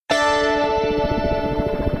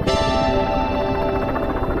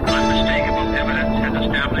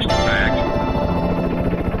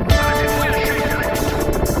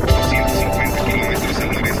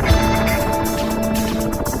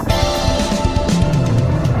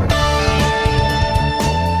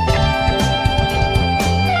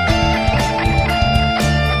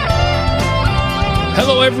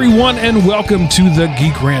Hello, everyone, and welcome to the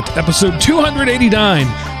Geek Rant, episode 289,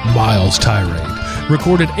 Miles Tirade,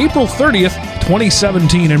 recorded April 30th,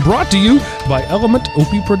 2017, and brought to you by Element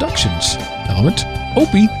Opie Productions,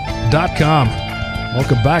 elementopie.com.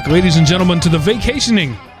 Welcome back, ladies and gentlemen, to the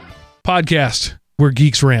Vacationing podcast, where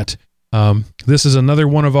geeks rant. This is another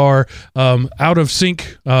one of our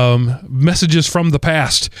out-of-sync messages from the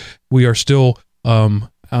past. We are still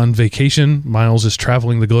on vacation. Miles is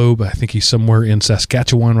traveling the globe. I think he's somewhere in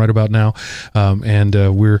Saskatchewan right about now.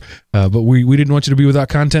 But we didn't want you to be without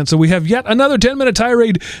content, so we have yet another 10-minute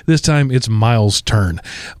tirade. This time it's Miles' turn.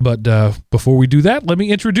 But before we do that, let me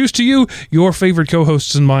introduce to you your favorite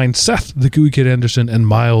co-hosts and mine, Seth, the Gooey Kid Anderson, and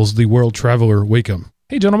Miles, the World Traveler Wakeham.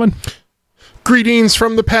 Hey, gentlemen. Greetings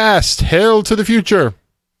from the past. Hail to the future.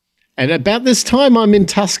 And about this time, I'm in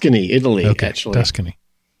Tuscany, Italy, actually. Tuscany.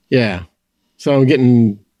 Yeah. So I'm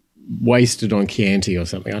getting wasted on Chianti or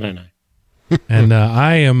something. I don't know. And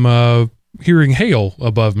I am hearing hail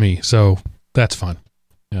above me, so that's fun.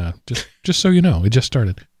 Just so you know, it just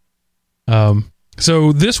started.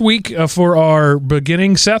 So this week, for our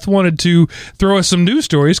beginning, Seth wanted to throw us some news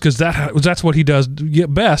stories because that's what he does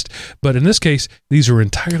best. But in this case, these are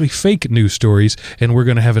entirely fake news stories, and we're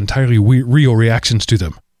going to have entirely real reactions to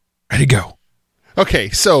them. Ready, go. Okay,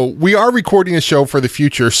 so we are recording a show for the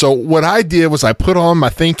future. So what I did was I put on my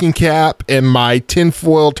thinking cap and my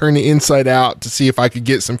tinfoil turned it inside out to see if I could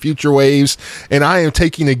get some future waves. And I am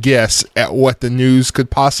taking a guess at what the news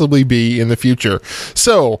could possibly be in the future.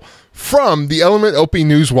 So from the Element Opie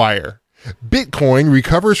Newswire, Bitcoin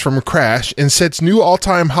recovers from a crash and sets new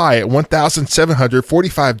all-time high at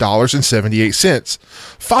 $1,745.78.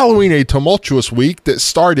 Following a tumultuous week that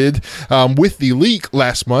started with the leak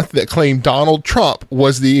last month that claimed Donald Trump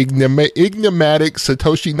was the enigmatic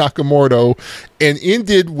Satoshi Nakamoto and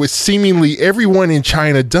ended with seemingly everyone in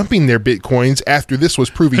China dumping their Bitcoins after this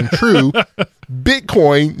was proving true,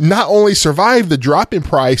 Bitcoin not only survived the drop in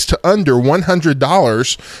price to under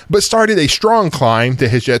 $100, but started a strong climb that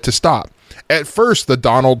has yet to stop. At first, the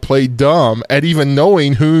Donald played dumb at even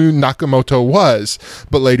knowing who Nakamoto was,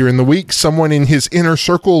 but later in the week, someone in his inner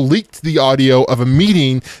circle leaked the audio of a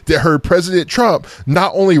meeting that heard President Trump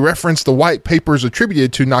not only reference the white papers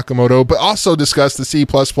attributed to Nakamoto, but also discuss the C++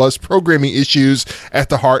 programming issues at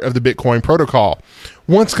the heart of the Bitcoin protocol.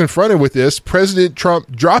 Once confronted with this, President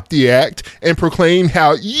Trump dropped the act and proclaimed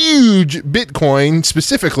how huge Bitcoin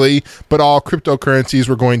specifically, but all cryptocurrencies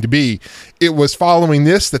were going to be. It was following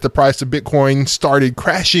this that the price of Bitcoin started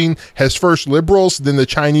crashing as first liberals, then the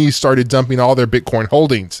Chinese started dumping all their Bitcoin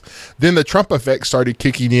holdings. Then the Trump effect started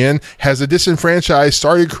kicking in as the disenfranchised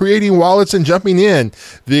started creating wallets and jumping in.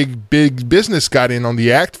 The big business got in on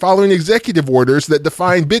the act following executive orders that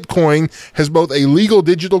defined Bitcoin as both a legal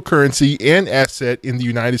digital currency and asset in the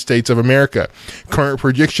United States of America. Current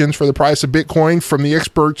predictions for the price of Bitcoin from the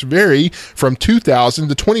experts vary from $2,000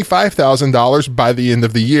 to $25,000 by the end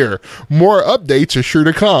of the year. More updates are sure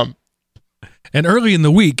to come. And early in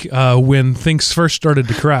the week, when things first started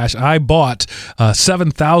to crash, I bought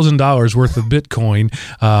 $7,000 worth of Bitcoin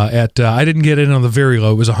I didn't get in on the very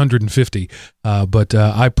low, it was 150, but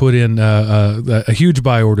I put in a huge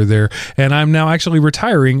buy order there, and I'm now actually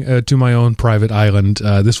retiring to my own private island.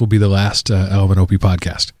 This will be the last Element Opie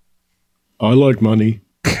podcast. I like money.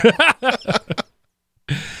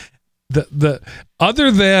 The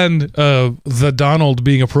other than the Donald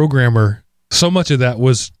being a programmer, so much of that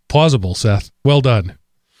was plausible, Seth. Well done.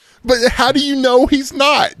 But how do you know he's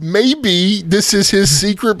not? Maybe this is his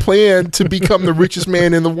secret plan to become the richest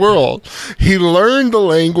man in the world. He learned the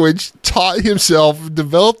language, taught himself,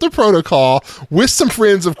 developed the protocol with some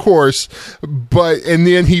friends, of course, and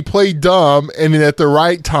then he played dumb, and then at the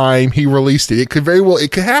right time he released it. It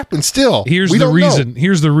could happen still. Here's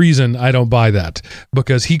the reason I don't buy that,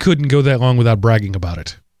 because he couldn't go that long without bragging about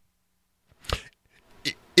it.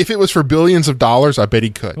 If it was for billions of dollars, I bet he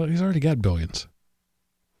could. Well, he's already got billions.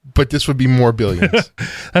 But this would be more billions.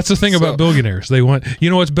 That's the thing about billionaires. They want,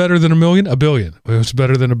 what's better than a million? A billion. What's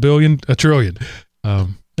better than a billion? A trillion.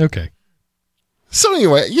 Okay. So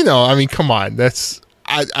anyway, come on.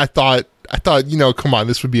 I thought, come on,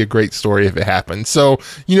 this would be a great story if it happened. So,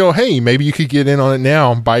 hey, maybe you could get in on it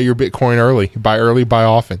now, buy your Bitcoin early. Buy early, buy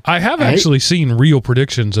often. I have actually seen real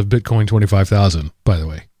predictions of Bitcoin 25,000, by the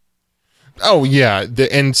way. Oh, yeah.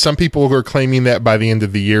 And some people are claiming that by the end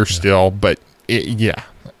of the year still, but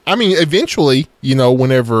I mean, eventually,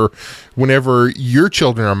 whenever your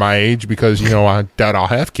children are my age, because, I doubt I'll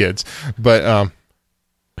have kids. But,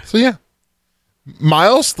 so yeah.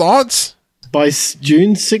 Miles, thoughts? By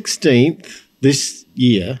June 16th this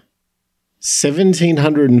year,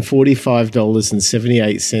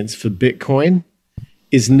 $1,745.78 for Bitcoin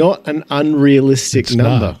is not an unrealistic It's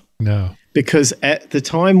number. not. No. Because at the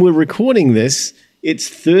time we're recording this, it's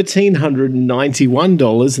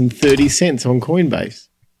 $1,391.30 on Coinbase.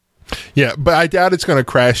 Yeah, but I doubt it's going to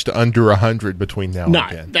crash to under 100 between now and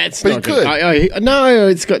then. That's but not it could. No,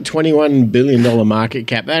 it's got $21 billion market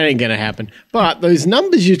cap. That ain't going to happen. But those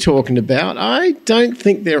numbers you're talking about, I don't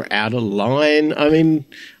think they're out of line. I mean,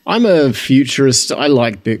 I'm a futurist. I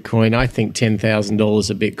like Bitcoin. I think $10,000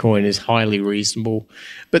 a Bitcoin is highly reasonable.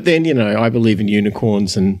 But then, I believe in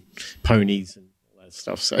unicorns and ponies and all that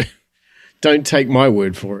stuff. So don't take my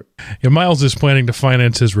word for it. Yeah, Miles is planning to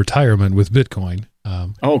finance his retirement with Bitcoin.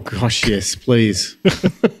 Oh, gosh, yes, please.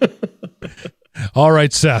 All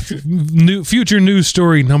right, Seth. Future news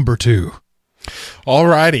story number 2. All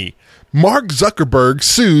righty. Mark Zuckerberg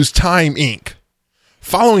sues Time Inc.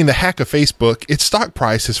 Following the hack of Facebook, its stock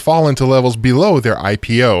price has fallen to levels below their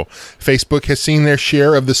IPO. Facebook has seen their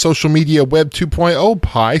share of the social media Web 2.0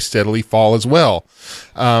 pie steadily fall as well.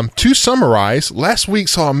 To summarize, last week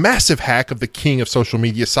saw a massive hack of the king of social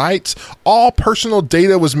media sites. All personal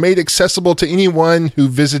data was made accessible to anyone who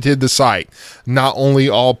visited the site. Not only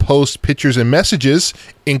all posts, pictures, and messages,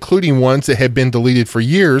 including ones that had been deleted for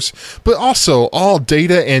years, but also all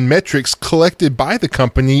data and metrics collected by the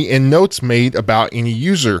company and notes made about any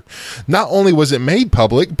user. Not only was it made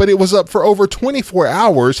public, but it was up for over 24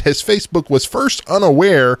 hours as Facebook was first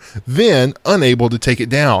unaware, then unable to take it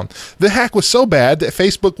down. The hack was so bad that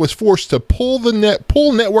Facebook was forced to pull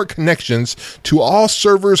network connections to all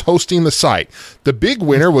servers hosting the site. The big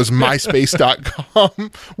winner was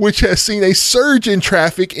MySpace.com, which has seen a surge in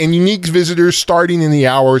traffic and unique visitors starting in the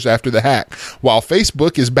hours after the hack. While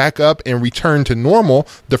Facebook is back up and returned to normal,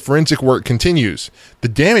 the forensic work continues. The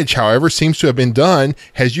damage, however, seems to have been done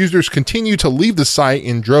as users continue to leave the site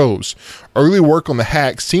in droves. Early work on the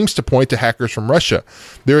hack seems to point to hackers from Russia.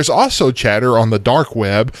 There is also chatter on the dark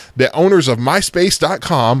web that owners of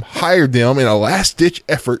MySpace.com hired them in a last-ditch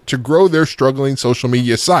effort to grow their struggling social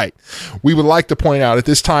media site. We would like to point out at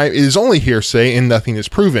this time it is only hearsay and nothing is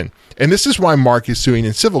proven. And this is why Mark is suing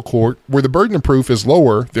in civil court, where the burden of proof is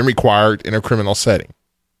lower than required in a criminal setting.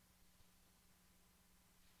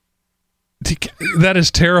 That is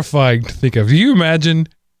terrifying to think of. Do you imagine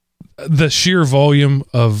the sheer volume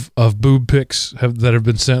of boob pics that have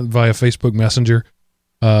been sent via Facebook Messenger?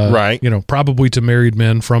 Right. Probably to married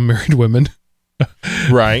men from married women.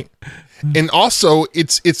 Right. And also,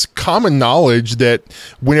 it's common knowledge that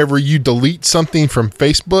whenever you delete something from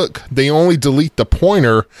Facebook, they only delete the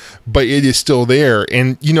pointer, but it is still there.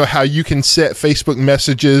 And you know how you can set Facebook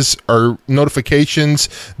messages or notifications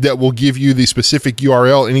that will give you the specific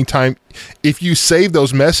URL anytime. If you save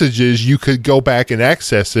those messages, you could go back and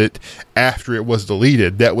access it after it was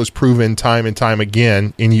deleted. That was proven time and time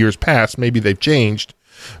again in years past. Maybe they've changed.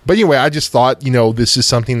 But anyway, I just thought, this is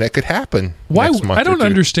something that could happen. Why? Next month I don't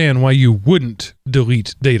understand why you wouldn't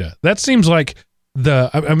delete data. That seems like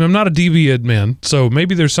I'm not a DB admin, so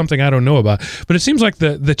maybe there's something I don't know about. But it seems like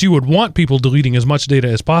that you would want people deleting as much data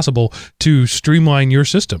as possible to streamline your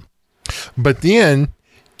system. But then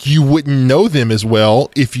you wouldn't know them as well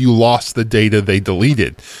if you lost the data they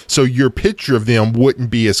deleted. So your picture of them wouldn't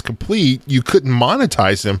be as complete. You couldn't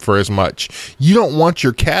monetize them for as much. You don't want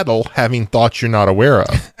your cattle having thoughts you're not aware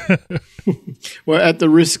of. Well, at the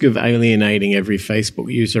risk of alienating every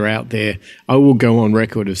Facebook user out there, I will go on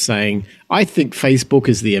record of saying I think Facebook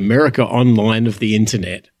is the America Online of the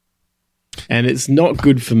internet. And it's not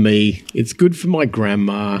good for me. It's good for my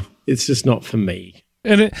grandma. It's just not for me.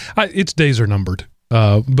 And its days are numbered.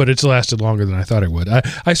 But it's lasted longer than I thought it would.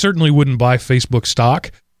 I certainly wouldn't buy Facebook stock,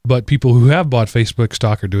 but people who have bought Facebook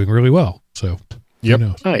stock are doing really well. So, yep. Who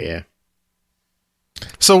knows? Oh, yeah.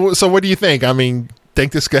 So what do you think? I mean,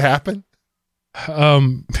 think this could happen?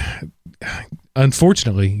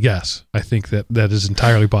 Unfortunately, yes. I think that is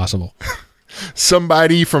entirely possible.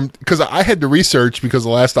 Somebody because I had to research because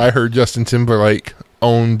the last I heard Justin Timberlake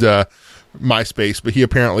owned MySpace, but he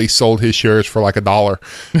apparently sold his shares for like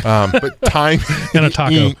 $1. But Time and a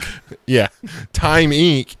taco. Inc., Time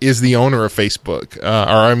Inc. is the owner of Facebook,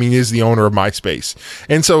 is the owner of MySpace.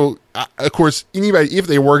 And so, of course, anybody, if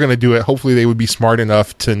they were going to do it, hopefully they would be smart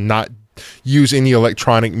enough to not use any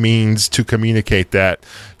electronic means to communicate that.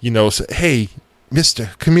 Say, hey,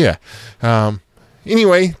 Mister, come here.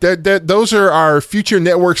 Anyway, those are our future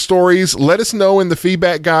network stories. Let us know in the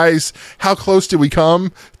feedback, guys, how close did we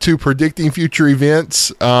come to predicting future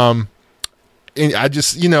events? And I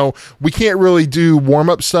just, we can't really do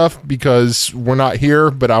warm-up stuff because we're not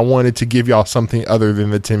here, but I wanted to give y'all something other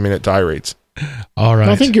than the 10-minute tirades. All right.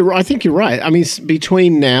 I think you're right. I mean,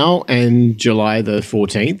 between now and July the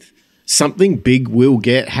 14th, something big will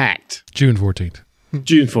get hacked. June 14th.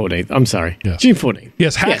 June 14th. I'm sorry. Yes. June 14th.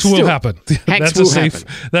 Yes, hacks will happen. Hacks will happen.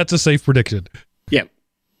 That's a safe prediction. Yep.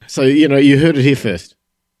 So, you heard it here first.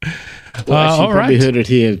 Well, actually, all probably right. heard it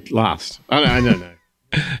here last. I don't know.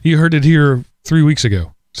 You heard it here 3 weeks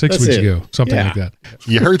ago, 6 That's weeks it. ago, something Yeah. like that.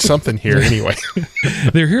 You heard something here anyway.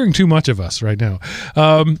 They're hearing too much of us right now.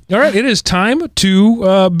 All right, it is time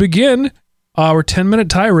to begin our 10-minute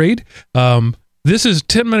tirade. This is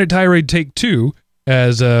 10-minute tirade take 2,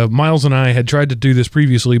 as Miles and I had tried to do this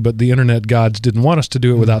previously, but the internet gods didn't want us to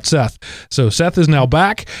do it without Seth. So Seth is now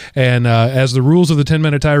back, and as the rules of the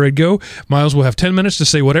 10-minute tirade go, Miles will have 10 minutes to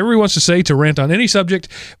say whatever he wants to say, to rant on any subject.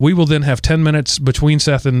 We will then have 10 minutes between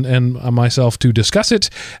Seth and myself to discuss it,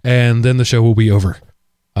 and then the show will be over.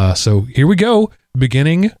 So here we go,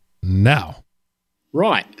 beginning now.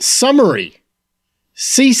 Right. Summary.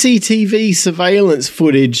 CCTV surveillance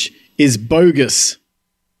footage is bogus.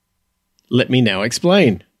 Let me now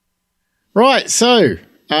explain. Right, so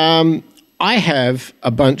I have a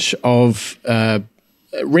bunch of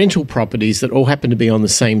rental properties that all happen to be on the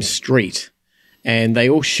same street, and they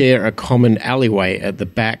all share a common alleyway at the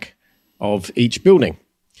back of each building.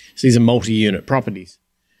 So these are multi-unit properties.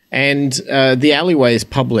 And the alleyway is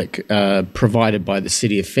public, provided by the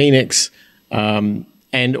City of Phoenix,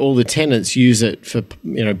 and all the tenants use it for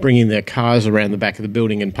bringing their cars around the back of the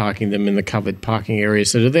building and parking them in the covered parking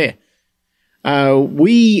areas that are there.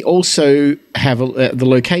 We also have the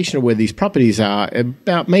location of where these properties are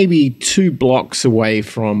about maybe 2 blocks away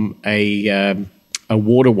from a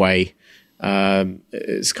waterway.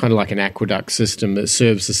 It's kind of like an aqueduct system that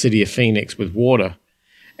serves the City of Phoenix with water.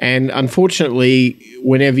 And unfortunately,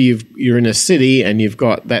 whenever you're in a city and you've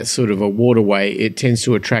got that sort of a waterway, it tends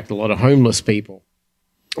to attract a lot of homeless people.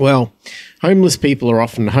 Well, homeless people are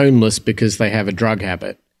often homeless because they have a drug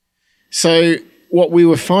habit. So what we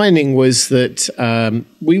were finding was that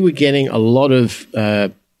we were getting a lot of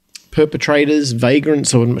perpetrators,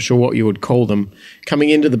 vagrants, or I'm not sure what you would call them, coming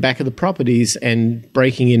into the back of the properties and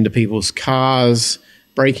breaking into people's cars,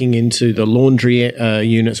 breaking into the laundry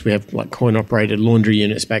units. We have like coin-operated laundry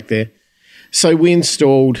units back there. So we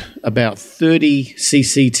installed about 30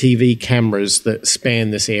 CCTV cameras that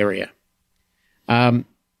span this area.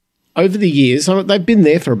 Over the years, they've been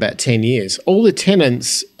there for about 10 years. All the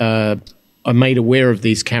tenants are made aware of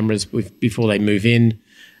these cameras before they move in.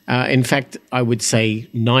 In fact, I would say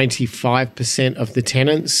 95% of the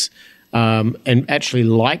tenants and actually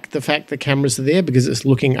like the fact the cameras are there because it's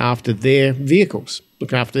looking after their vehicles,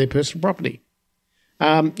 looking after their personal property.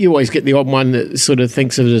 You always get the odd one that sort of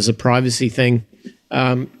thinks of it as a privacy thing,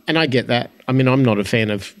 and I get that. I mean, I'm not a fan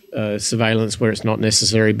of surveillance where it's not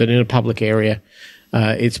necessary, but in a public area,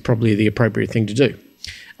 it's probably the appropriate thing to do.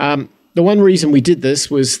 The one reason we did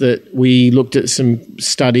this was that we looked at some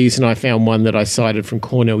studies, and I found one that I cited from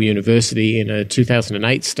Cornell University in a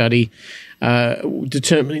 2008 study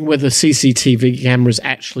determining whether CCTV cameras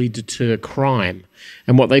actually deter crime.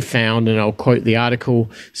 And what they found, and I'll quote the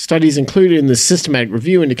article, studies included in the systematic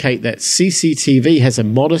review indicate that CCTV has a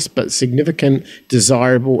modest but significant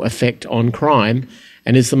desirable effect on crime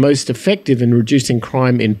and is the most effective in reducing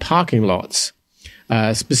crime in parking lots.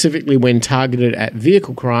 Specifically when targeted at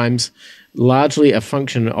vehicle crimes, largely a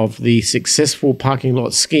function of the successful parking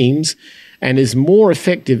lot schemes, and is more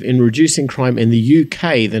effective in reducing crime in the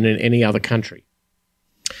UK than in any other country.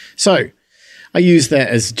 So I use that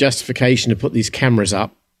as justification to put these cameras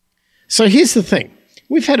up. So here's the thing.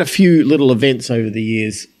 We've had a few little events over the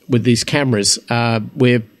years with these cameras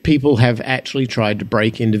where people have actually tried to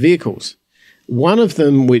break into vehicles. One of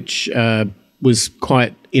them, which was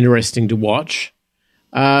quite interesting to watch,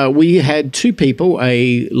 we had 2 people,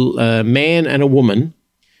 a man and a woman,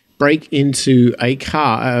 break into a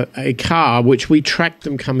car which we tracked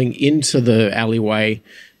them coming into the alleyway,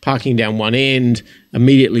 parking down one end,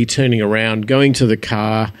 immediately turning around, going to the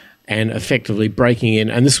car and effectively breaking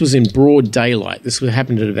in. And this was in broad daylight. This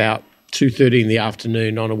happened at about 2:30 in the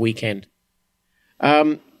afternoon on a weekend.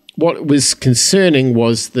 What was concerning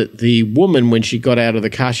was that the woman, when she got out of the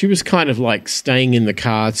car, she was kind of like staying in the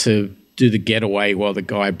car to do the getaway while the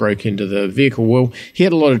guy broke into the vehicle. Well, he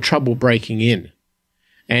had a lot of trouble breaking in.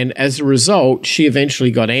 And as a result, she eventually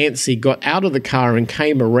got antsy, got out of the car and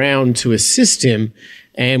came around to assist him.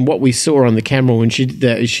 And what we saw on the camera when she did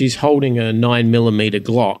that is she's holding a 9mm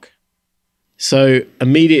Glock. So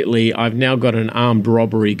immediately I've now got an armed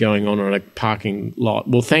robbery going on a parking lot.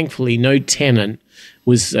 Well, thankfully no tenant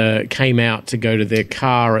came out to go to their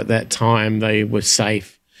car at that time. They were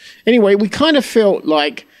safe. Anyway, we kind of felt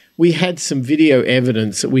like we had some video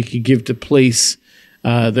evidence that we could give to police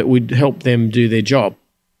that would help them do their job.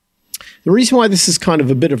 The reason why this is kind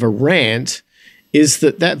of a bit of a rant is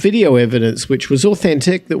that video evidence, which was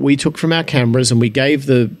authentic, that we took from our cameras and we gave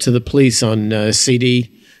to the police on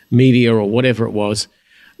CD media or whatever it was,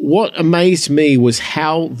 what amazed me was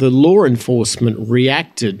how the law enforcement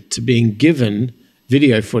reacted to being given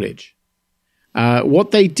video footage.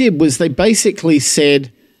 What they did was they basically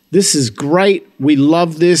said, "This is great. We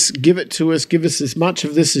love this. Give it to us. Give us as much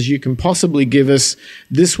of this as you can possibly give us.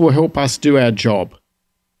 This will help us do our job."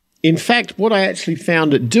 In fact, what I actually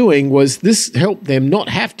found it doing was this helped them not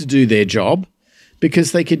have to do their job,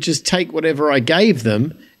 because they could just take whatever I gave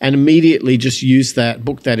them and immediately just use that,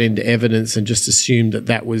 book that into evidence, and just assume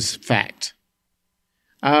that was fact.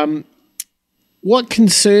 What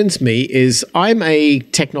concerns me is I'm a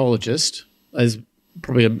technologist, as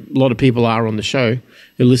probably a lot of people are on the show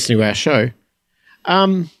who are listening to our show.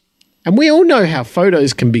 And we all know how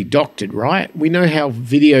photos can be doctored, right? We know how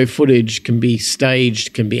video footage can be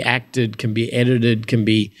staged, can be acted, can be edited, can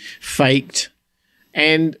be faked.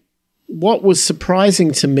 And what was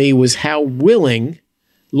surprising to me was how willing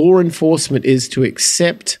law enforcement is to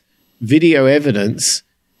accept video evidence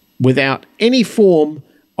without any form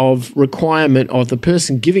of requirement of the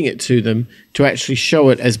person giving it to them to actually show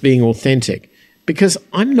it as being authentic. Because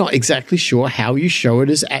I'm not exactly sure how you show it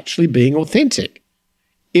as actually being authentic.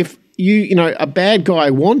 If a bad guy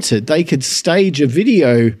wanted, they could stage a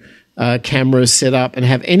video camera set up and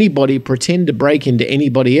have anybody pretend to break into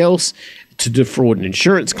anybody else to defraud an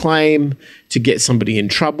insurance claim, to get somebody in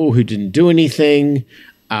trouble who didn't do anything.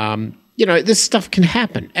 This stuff can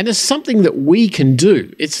happen. And it's something that we can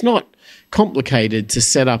do. It's not complicated to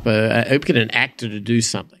set up get an actor to do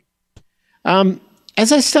something.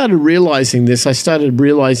 As I started realizing this, I started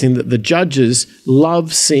realizing that the judges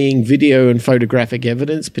love seeing video and photographic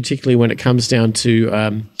evidence, particularly when it comes down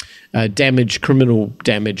to criminal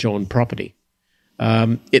damage on property.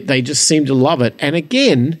 They just seem to love it. And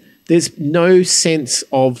again, there's no sense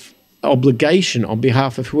of obligation on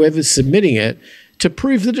behalf of whoever's submitting it to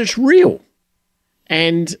prove that it's real.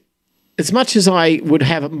 And as much as I would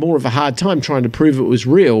have more of a hard time trying to prove it was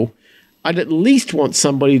real, I'd at least want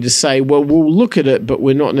somebody to say, well, we'll look at it, but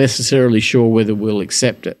we're not necessarily sure whether we'll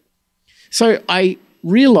accept it. So I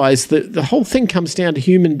realized that the whole thing comes down to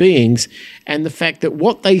human beings and the fact that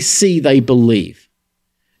what they see, they believe.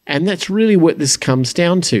 And that's really what this comes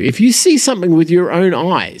down to. If you see something with your own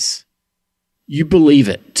eyes, you believe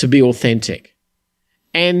it to be authentic.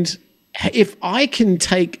 And if I can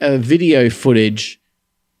take a video footage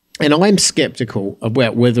and I'm skeptical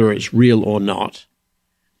about whether it's real or not,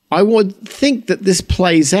 I would think that this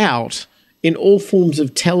plays out in all forms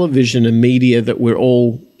of television and media that we're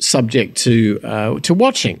all subject to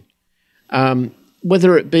watching.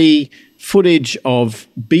 Whether it be footage of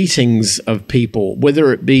beatings of people,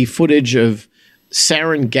 whether it be footage of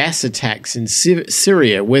sarin gas attacks in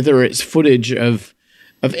Syria, whether it's footage of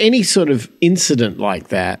any sort of incident like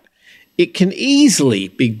that, it can easily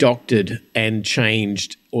be doctored and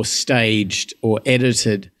changed or staged or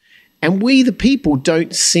edited. And we, the people,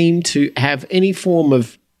 don't seem to have any form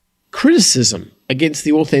of criticism against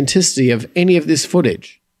the authenticity of any of this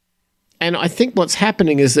footage. And I think what's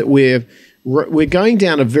happening is that we're going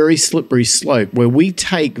down a very slippery slope where we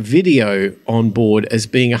take video on board as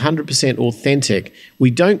being 100% authentic.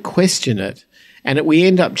 We don't question it. And we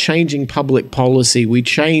end up changing public policy. We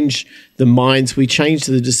change the minds. We change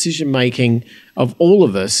the decision-making of all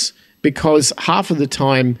of us because half of the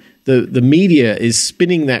time the media is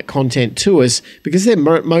spinning that content to us because they're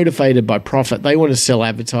motivated by profit. They want to sell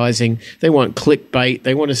advertising. They want clickbait.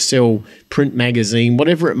 They want to sell print magazine,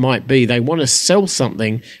 whatever it might be. They want to sell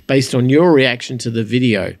something based on your reaction to the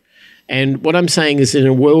video. And what I'm saying is in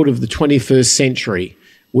a world of the 21st century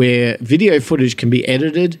where video footage can be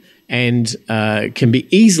edited and can be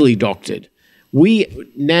easily doctored, we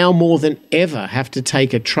now more than ever have to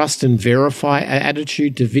take a trust and verify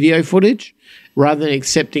attitude to video footage rather than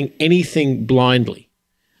accepting anything blindly,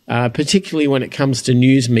 particularly when it comes to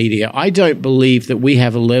news media. I don't believe that we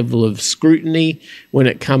have a level of scrutiny when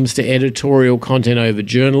it comes to editorial content over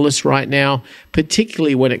journalists right now,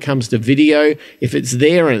 particularly when it comes to video. If it's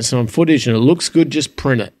there and it's on footage and it looks good, just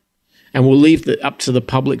print it. And we'll leave it up to the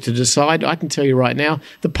public to decide. I can tell you right now,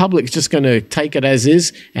 the public's just going to take it as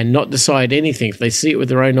is and not decide anything. If they see it with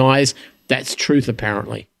their own eyes, that's truth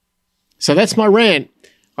apparently. So that's my rant.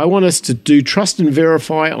 I want us to do trust and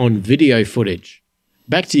verify on video footage.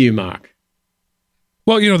 Back to you, Mark.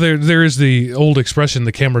 Well, there is the old expression,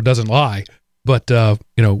 the camera doesn't lie. But,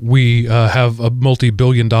 we have a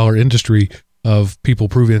multi-billion-dollar industry of people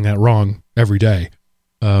proving that wrong every day.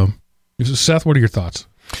 Seth, what are your thoughts?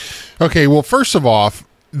 Okay, well, first of all,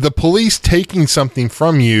 the police taking something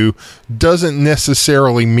from you doesn't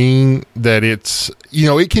necessarily mean that it's,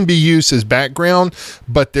 it can be used as background,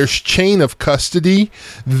 but there's chain of custody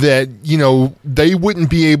that, they wouldn't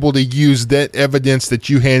be able to use that evidence that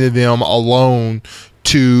you handed them alone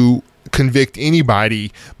to convict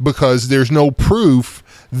anybody, because there's no proof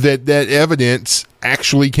that evidence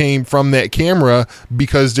actually came from that camera,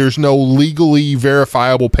 because there's no legally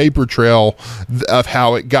verifiable paper trail of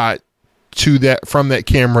how it got to that, from that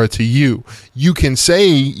camera to you. You can say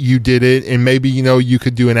you did it, and maybe you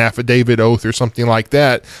could do an affidavit oath or something like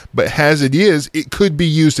that, but as it is, it could be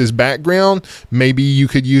used as background. Maybe you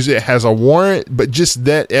could use it as a warrant, but just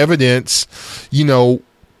that evidence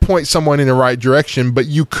point someone in the right direction, but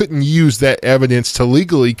you couldn't use that evidence to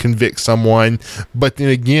legally convict someone. But then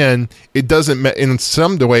again, it doesn't, in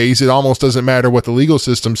some ways, it almost doesn't matter what the legal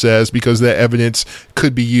system says, because that evidence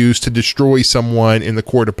could be used to destroy someone in the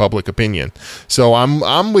court of public opinion. So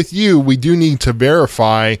I'm with you. We do need to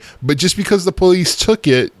verify, but just because the police took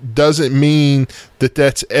it doesn't mean that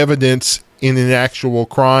that's evidence in an actual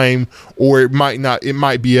crime, or it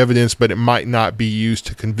might be evidence, but it might not be used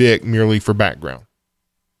to convict, merely for background.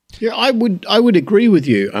 Yeah, I would agree with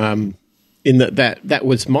you in that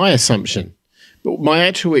was my assumption. But my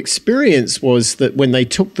actual experience was that when they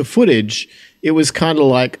took the footage, it was kind of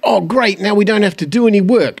like, oh, great, now we don't have to do any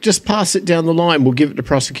work. Just pass it down the line. We'll give it to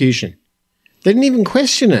prosecution. They didn't even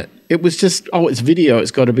question it. It was just, oh, it's video.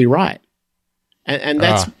 It's got to be right. And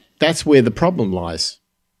that's where the problem lies.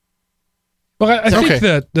 Well, I think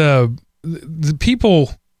that the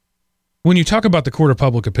people, when you talk about the court of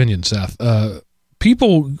public opinion, Seth,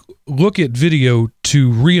 people look at video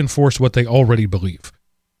to reinforce what they already believe.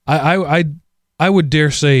 I would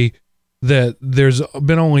dare say that there's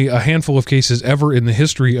been only a handful of cases ever in the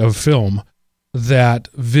history of film that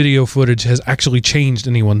video footage has actually changed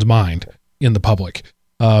anyone's mind in the public.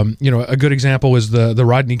 A good example is the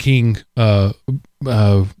Rodney King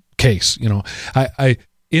case. I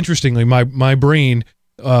interestingly, my brain,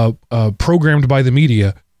 programmed by the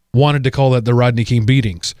media, wanted to call that the Rodney King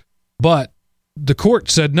beatings, but the court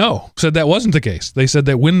said that wasn't the case. They said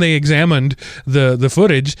that when they examined the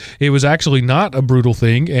footage, it was actually not a brutal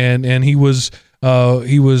thing, and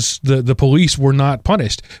the police were not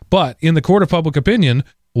punished. But in the court of public opinion,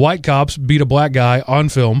 white cops beat a black guy on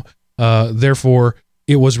film, therefore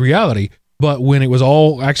it was reality. But when it was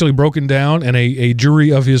all actually broken down and a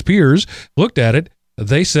jury of his peers looked at it,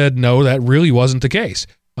 they said, no, that really wasn't the case.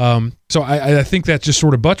 So I think that just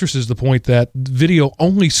sort of buttresses the point that video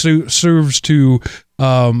only serves to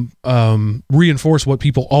reinforce what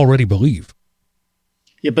people already believe.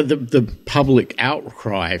 Yeah, but the public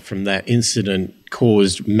outcry from that incident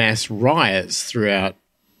caused mass riots throughout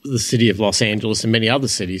the city of Los Angeles and many other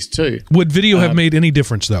cities too. Would video have made any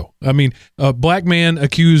difference, though? I mean, a black man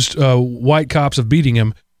accused white cops of beating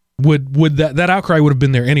him. Would that outcry would have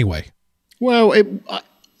been there anyway? Well,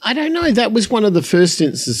 I don't know. That was one of the first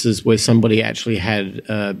instances where somebody actually had,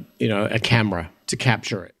 a camera to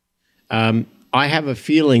capture it. I have a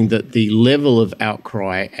feeling that the level of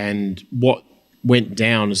outcry and what went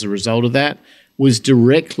down as a result of that was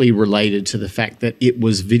directly related to the fact that it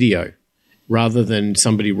was video, rather than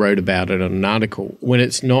somebody wrote about it on an article.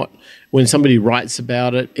 When somebody writes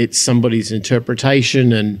about it, it's somebody's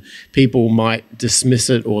interpretation, and people might dismiss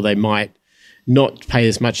it, or they might not pay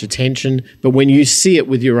as much attention. But when you see it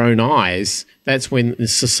with your own eyes, that's when the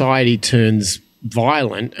society turns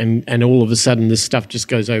violent, and all of a sudden this stuff just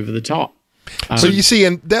goes over the top. So you see,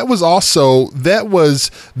 and that was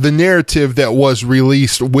the narrative that was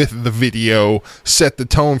released with the video, set the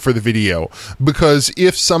tone for the video. Because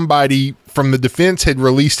if somebody from the defense had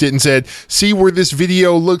released it and said, see where this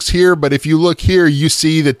video looks here, but if you look here, you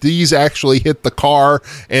see that these actually hit the car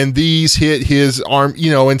and these hit his arm,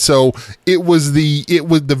 and so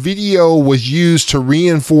the video was used to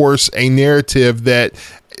reinforce a narrative that,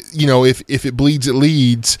 if it bleeds, it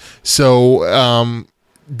leads. So,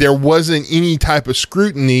 there wasn't any type of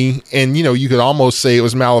scrutiny, and you could almost say it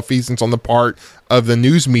was malfeasance on the part of the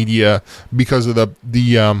news media because of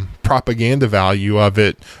the propaganda value of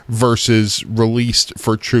it versus released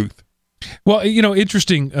for truth. Well,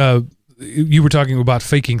 interesting. You were talking about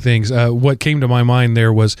faking things. What came to my mind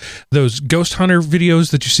there was those ghost hunter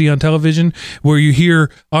videos that you see on television, where you hear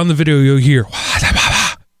on the video, you hear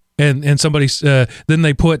and somebody then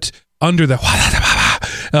they put under the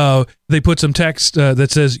they put some text that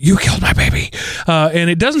says, you killed my baby. And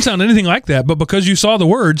it doesn't sound anything like that, but because you saw the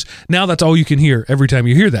words, now that's all you can hear every time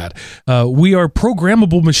you hear that. We are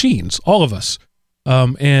programmable machines, all of us.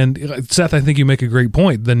 And Seth, I think you make a great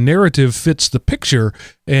point. The narrative fits the picture,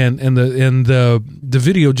 and the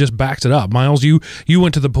video just backs it up. Miles, you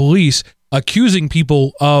went to the police accusing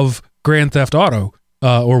people of Grand Theft Auto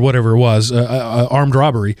or whatever it was, armed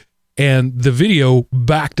robbery, and the video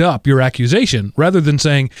backed up your accusation rather than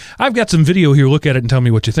saying, "I've got some video here. Look at it and tell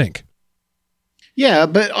me what you think." Yeah,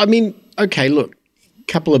 but I mean, okay, look.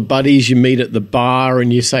 Couple of buddies you meet at the bar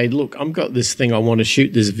and you say, look, I've got this thing, I want to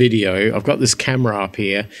shoot this video, I've got this camera up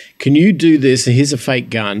here, can you do this? Here's a fake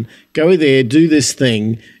gun, go there, do this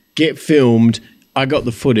thing, get filmed, I got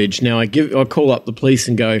the footage. Now I call up the police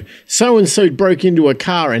and go, so-and-so broke into a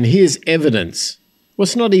car and here's evidence. Well,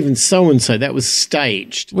 it's not even so-and-so, that was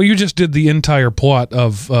staged. Well, you just did the entire plot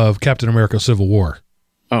of Captain America Civil War.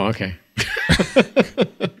 Oh, okay.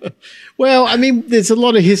 Well, I mean, there's a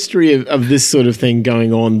lot of history of this sort of thing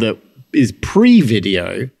going on that is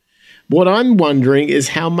pre-video. What I'm wondering is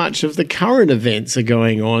how much of the current events are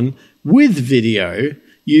going on with video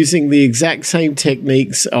using the exact same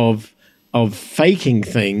techniques of faking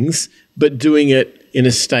things, but doing it in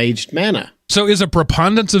a staged manner. So is a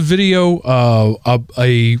preponderance of video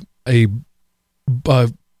a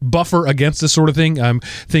buffer against this sort of thing? I'm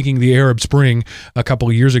thinking the Arab Spring a couple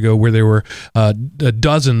of years ago, where there were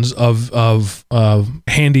dozens of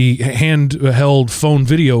handheld phone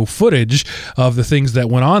video footage of the things that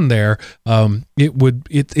went on there.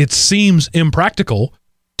 It seems impractical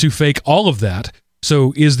to fake all of that.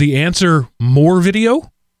 So is the answer more video?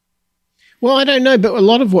 Well, I don't know, but a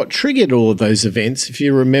lot of what triggered all of those events, if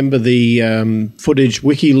you remember the footage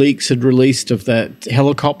WikiLeaks had released of that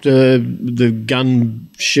helicopter, the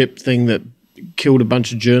gunship thing that killed a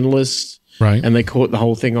bunch of journalists. Right. And they caught the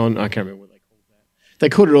whole thing on, I can't remember what they called that. They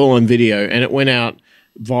caught it all on video and it went out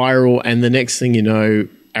viral, and the next thing you know,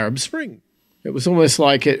 Arab Spring. It was almost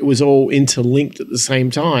like it was all interlinked at the same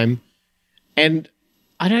time. And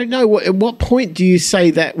I don't know, at what point do you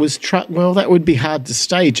say that was well, that would be hard to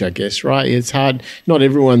stage, I guess, right? It's hard. Not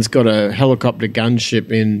everyone's got a helicopter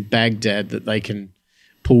gunship in Baghdad that they can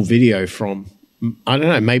pull video from. I don't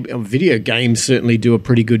know, maybe video games certainly do a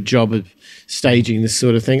pretty good job of staging this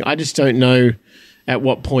sort of thing. I just don't know at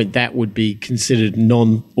what point that would be considered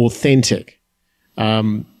non-authentic.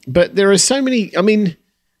 But there are so many, I mean,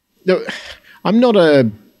 I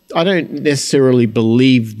don't necessarily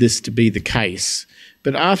believe this to be the case.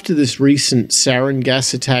 But after this recent sarin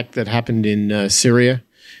gas attack that happened in Syria,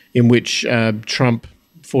 in which Trump,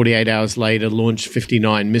 48 hours later, launched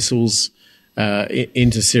 59 missiles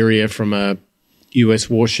into Syria from a U.S.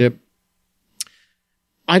 warship,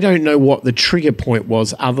 I don't know what the trigger point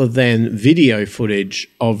was other than video footage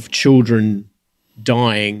of children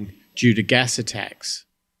dying due to gas attacks.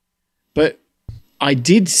 But I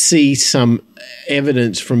did see some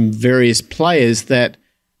evidence from various players that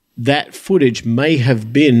footage may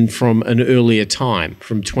have been from an earlier time,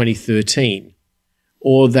 from 2013,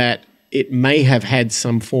 or that it may have had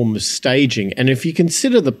some form of staging. And if you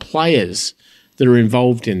consider the players that are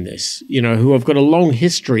involved in this, you know, who have got a long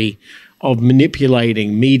history of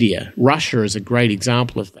manipulating media, Russia is a great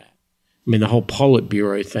example of that. I mean, the whole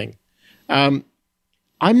Politburo thing. I'm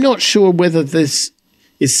not sure whether this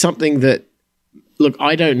is something that, look,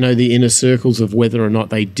 I don't know the inner circles of whether or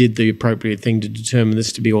not they did the appropriate thing to determine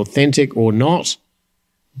this to be authentic or not,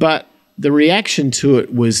 but the reaction to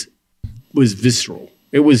it was visceral.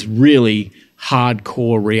 It was really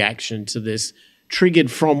hardcore reaction to this,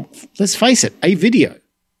 triggered from, let's face it, a video.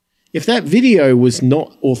 If that video was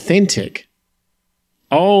not authentic,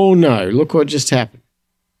 oh no, look what just happened.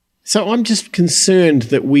 So I'm just concerned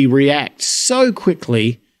that we react so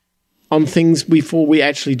quickly on things before we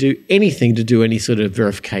actually do anything to do any sort of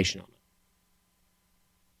verification on it.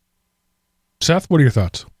 Seth, what are your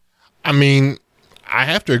thoughts? I mean, I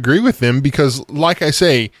have to agree with them because, like I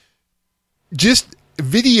say, just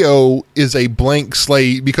video is a blank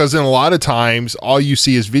slate, because in a lot of times all you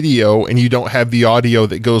see is video and you don't have the audio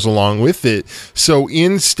that goes along with it. So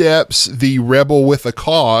in steps the rebel with a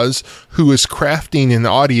cause who is crafting an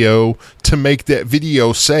audio to make that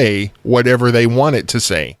video say whatever they want it to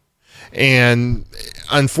say. And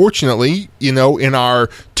unfortunately, you know, in our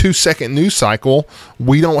 2-second news cycle,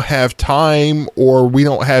 we don't have time, or we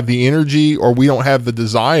don't have the energy, or we don't have the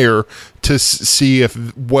desire to see if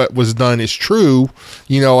what was done is true.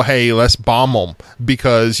 You know, hey, let's bomb him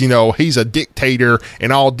because, you know, he's a dictator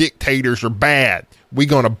and all dictators are bad. We're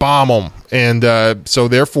going to bomb him. And so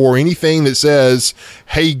therefore, anything that says,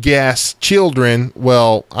 hey, gas children,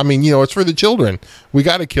 well, I mean, you know, it's for the children. We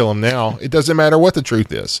got to kill them now. It doesn't matter what the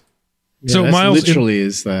truth is. Yeah, so Miles, literally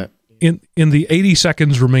is that in the 80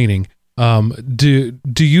 seconds remaining, do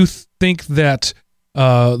you think that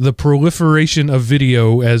the proliferation of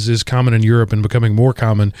video, as is common in Europe and becoming more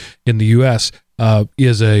common in the U.S.,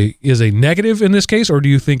 is a negative in this case, or do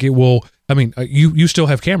you think it will? I mean, you still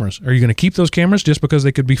have cameras. Are you going to keep those cameras just because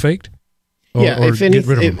they could be faked? Or if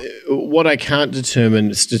anything, what I can't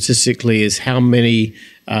determine statistically is how many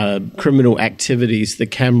criminal activities the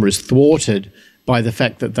cameras thwarted by the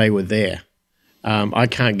fact that they were there. I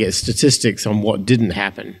can't get statistics on what didn't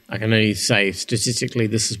happen. I can only say statistically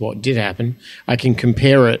this is what did happen. I can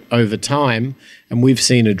compare it over time, and we've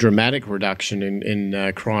seen a dramatic reduction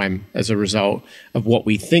in crime as a result of what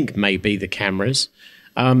we think may be the cameras.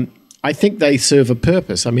 I think they serve a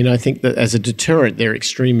purpose. I mean, I think that as a deterrent, they're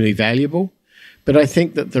extremely valuable. But I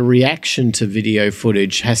think that the reaction to video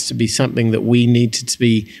footage has to be something that we need to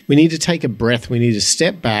take a breath. We need to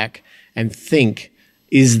step back and think,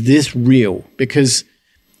 is this real? Because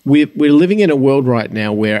we're living in a world right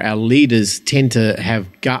now where our leaders tend to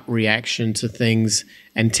have gut reaction to things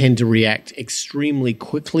and tend to react extremely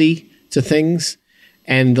quickly to things.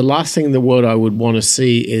 And the last thing in the world I would want to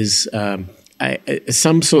see is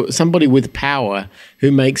somebody with power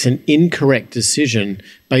who makes an incorrect decision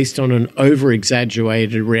based on an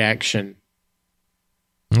over-exaggerated reaction.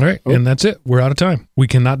 All right, and that's it. We're out of time. We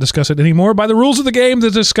cannot discuss it anymore. By the rules of the game,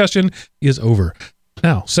 the discussion is over.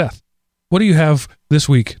 Now, Seth, what do you have this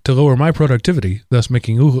week to lower my productivity, thus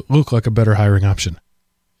making you look like a better hiring option?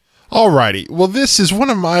 Alrighty. Well, this is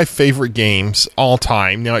one of my favorite games all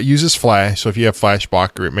time. Now, it uses Flash, so if you have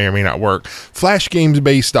FlashBlocker, it may or may not work.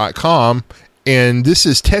 FlashGamesBase.com. And this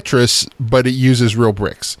is Tetris, but it uses real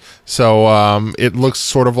bricks. So it looks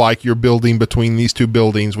sort of like you're building between these two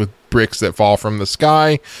buildings with bricks that fall from the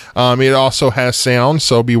sky. It also has sound,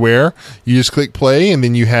 so beware. You just click play, and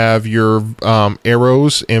then you have your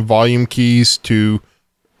arrows and volume keys to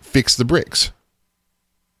fix the bricks.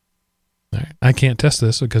 All right. I can't test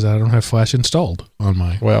this because I don't have Flash installed on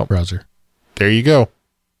my browser. There you go.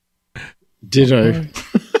 Ditto.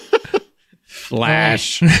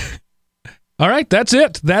 Flash. All right, that's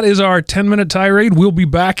it. That is our 10-minute tirade. We'll be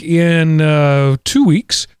back in 2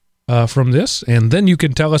 weeks from this, and then you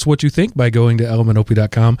can tell us what you think by going to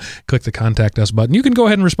elementop.com, click the Contact Us button. You can go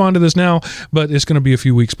ahead and respond to this now, but it's going to be a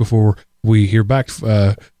few weeks before we hear back.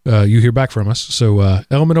 You hear back from us. So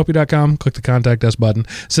elementop.com, click the Contact Us button,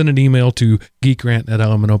 send an email to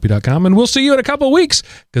geekrant@elementop.com, and we'll see you in a couple of weeks,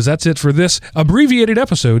 because that's it for this abbreviated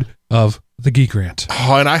episode of the Geek Rant.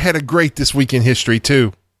 Oh, and I had a great This Week in History,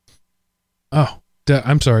 too. Oh,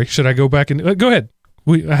 I'm sorry. Should I go back and go ahead?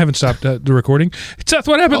 I haven't stopped the recording. Seth,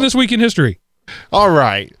 what happened this week in history? All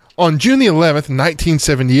right. On June the 11th,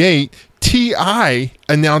 1978, TI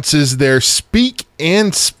announces their Speak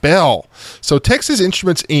and Spell. So Texas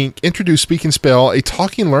Instruments, Inc. introduced Speak and Spell, a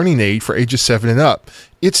talking learning aid for ages 7 and up.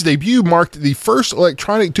 Its debut marked the first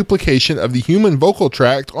electronic duplication of the human vocal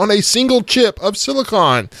tract on a single chip of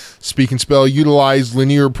silicon. Speak and Spell utilized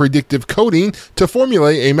linear predictive coding to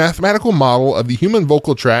formulate a mathematical model of the human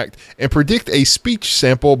vocal tract and predict a speech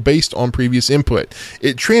sample based on previous input.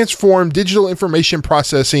 It transformed digital information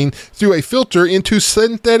processing through a filter into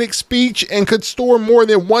synthetic speech and could store more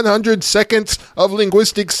than 100 seconds of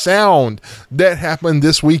linguistic sound. That happened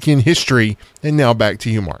this week in history. And now back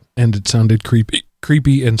to you, Mark. And it sounded creepy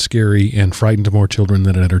and scary and frightened more children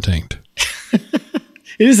than it entertained. It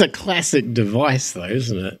is a classic device, though,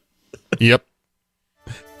 isn't it? Yep.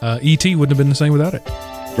 E.T. wouldn't have been the same without it.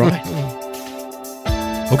 Right.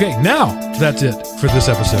 Okay, now that's it for this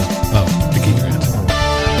episode of The Geek Rant.